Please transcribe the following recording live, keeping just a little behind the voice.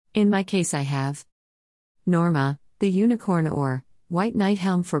In my case, I have Norma, the Unicorn or White Knight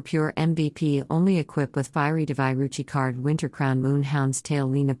Helm for pure MVP, only equipped with Fiery Devi Ruchi card, Winter Crown, Moonhound's Tail,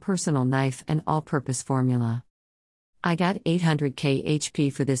 Lena personal knife, and all-purpose formula. I got 800k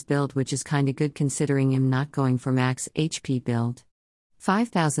HP for this build, which is kinda good considering I'm not going for max HP build.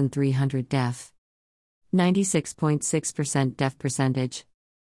 5300 def. 96.6% def percentage.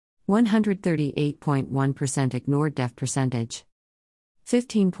 138.1% ignored def percentage.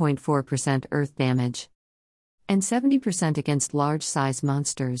 15.4% earth damage. And 70% against large-size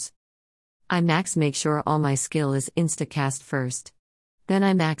monsters. I max make sure all my skill is insta-cast first. Then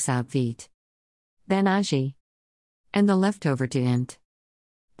I max out Vite. Then Agi. And the leftover to int.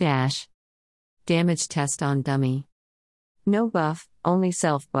 Dash. Damage test on dummy. No buff, only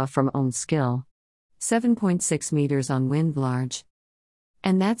self-buff from own skill. 7.6 meters on wind large.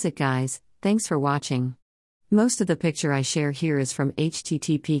 And that's it, guys. Thanks for watching. Most of the picture I share here is from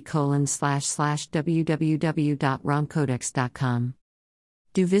http://www.romcodex.com.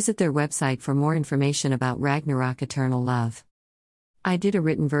 Do visit their website for more information about Ragnarok Eternal Love. I did a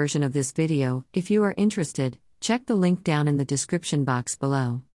written version of this video. If you are interested, check the link down in the description box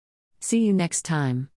below. See you next time.